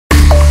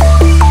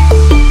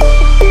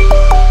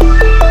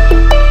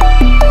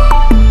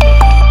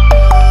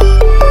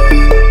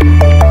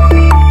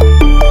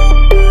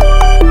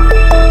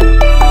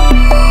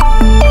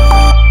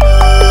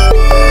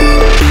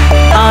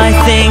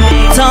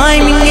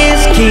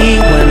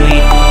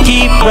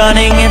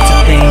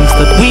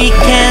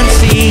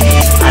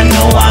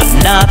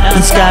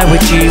sky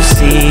would you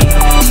see?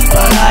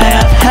 But I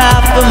have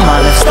half a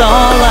mind of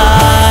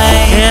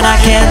starlight, and I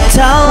can't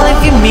tell if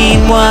you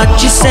mean what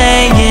you're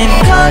saying,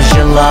 'cause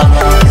your love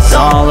is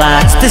all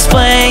that's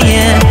displaying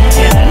in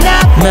an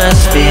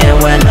atmosphere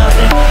where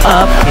nothing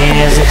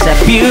appears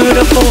except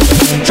beautiful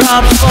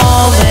drops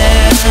falling.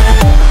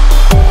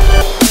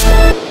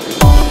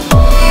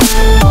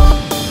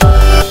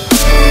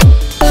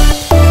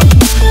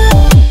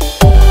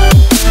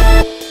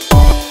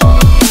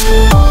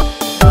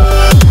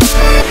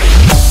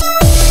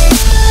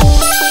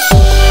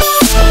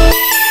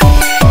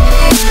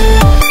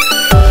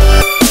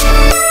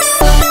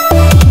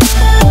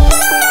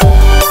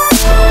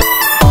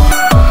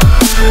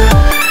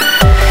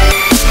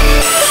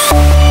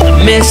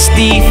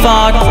 Misty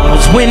fog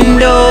close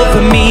wind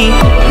over me,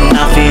 and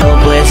I feel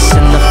bliss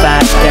in the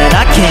fact that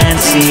I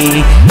can't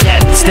see, yet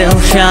it's still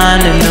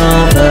shining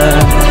over.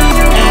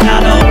 And I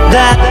know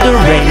that the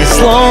rain is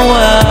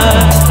slower,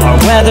 our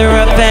weather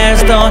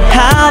affairs don't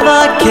have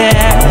a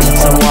care,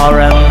 so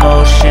our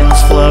emotions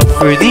flow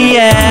through the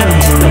air.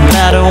 No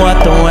matter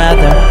what the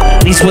weather,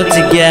 at least we're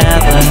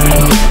together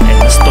in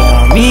the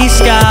stormy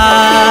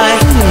sky.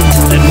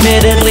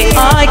 Admittedly,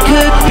 I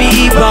could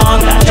be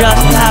wrong, I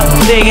just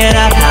haven't figured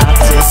out how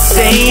to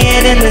say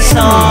it in the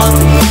song.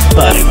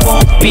 But it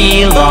won't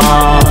be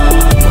long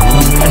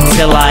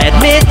until I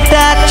admit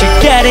that you're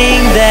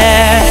getting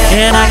there,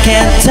 and I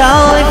can't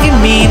tell if you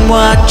mean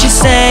what you're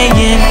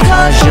saying,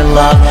 'cause your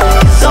love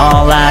is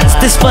all that's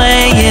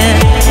displaying in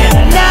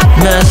an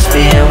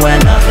atmosphere where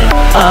nothing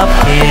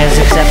appears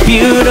except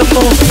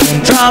beautiful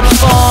drops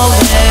falling.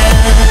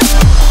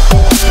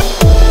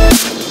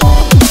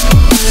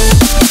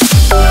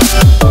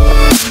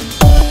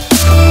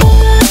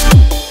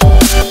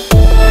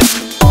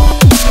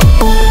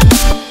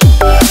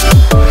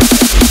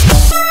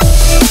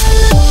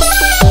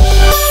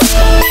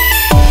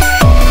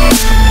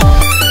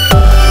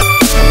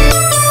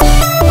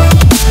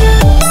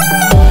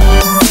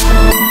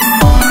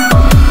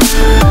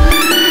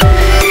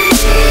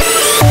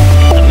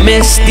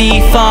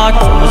 Misty fog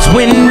close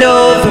wind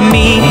over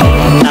me,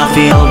 and I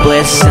feel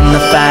bliss in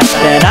the fact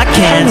that I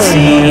can't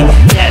see,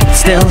 yet it's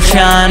still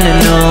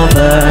shining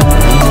over.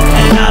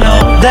 And I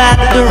know that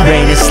the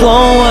rain is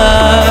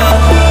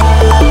slower,